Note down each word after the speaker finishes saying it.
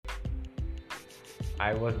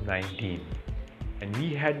I was 19 and we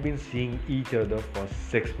had been seeing each other for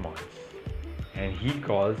 6 months. And he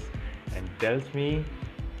calls and tells me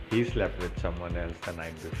he slept with someone else the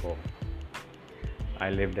night before. I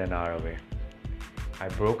lived an hour away. I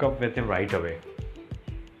broke up with him right away.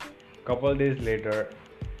 Couple days later,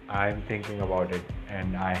 I'm thinking about it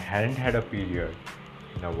and I hadn't had a period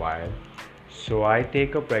in a while. So I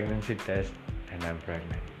take a pregnancy test and I'm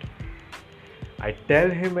pregnant. I tell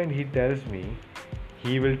him and he tells me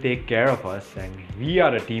he will take care of us and we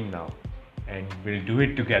are a team now and we'll do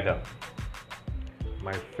it together.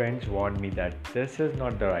 My friends warned me that this is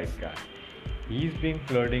not the right guy. He's been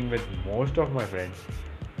flirting with most of my friends,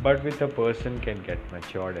 but with a person can get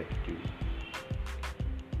matured attitude.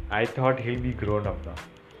 I thought he'll be grown up now.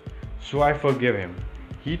 So I forgive him.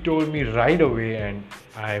 He told me right away and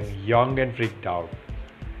I'm young and freaked out.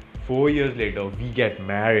 4 years later, we get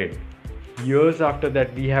married. Years after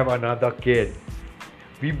that, we have another kid.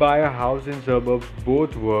 We buy a house in suburbs,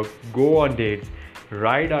 both work, go on dates,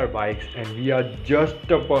 ride our bikes, and we are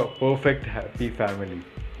just a perfect happy family.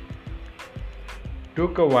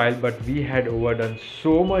 Took a while, but we had overdone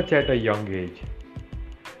so much at a young age.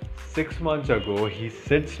 6 months ago, he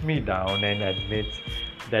sits me down and admits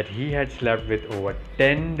that he had slept with over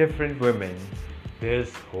 10 different women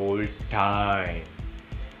this whole time.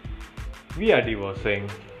 We are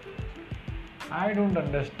divorcing. I don't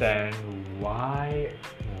understand why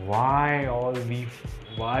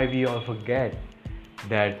we all forget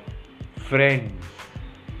that friends,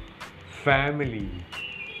 family,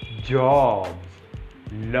 jobs,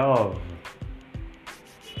 love,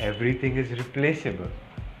 everything is replaceable.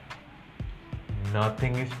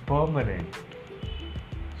 Nothing is permanent.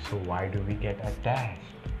 So why do we get attached?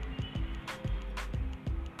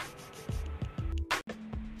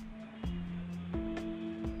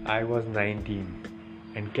 I was 19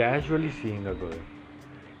 and casually seeing a girl.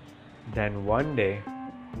 Then one day,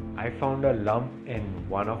 I found a lump in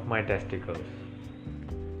one of my testicles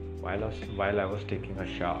while I was taking a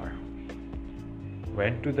shower.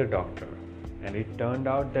 Went to the doctor and it turned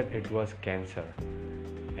out that it was cancer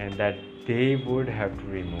and that they would have to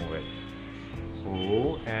remove it.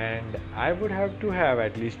 Oh, and I would have to have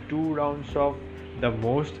at least 2 rounds of the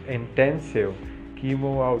most intensive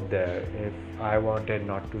chemo out there if I wanted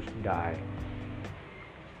not to die.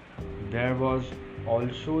 There was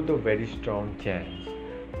also the very strong chance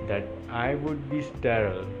that I would be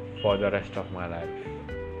sterile for the rest of my life.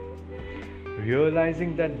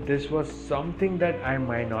 Realizing that this was something that I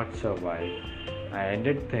might not survive, I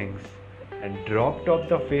ended things and dropped off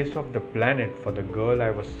the face of the planet for the girl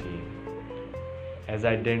I was seeing, as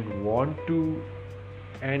I didn't want to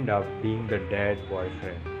end up being the dead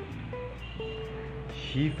boyfriend.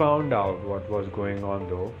 She found out what was going on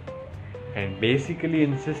though and basically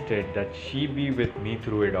insisted that she be with me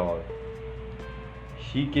through it all.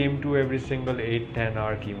 She came to every single 8-10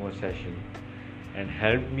 hour chemo session and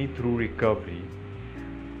helped me through recovery.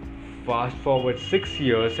 Fast forward 6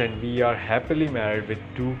 years and we are happily married with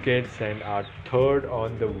 2 kids and our third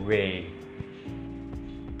on the way.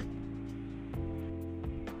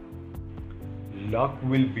 Luck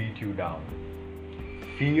will beat you down.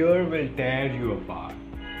 Fear will tear you apart.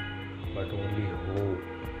 But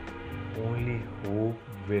only hope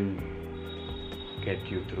will get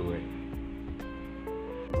you through it.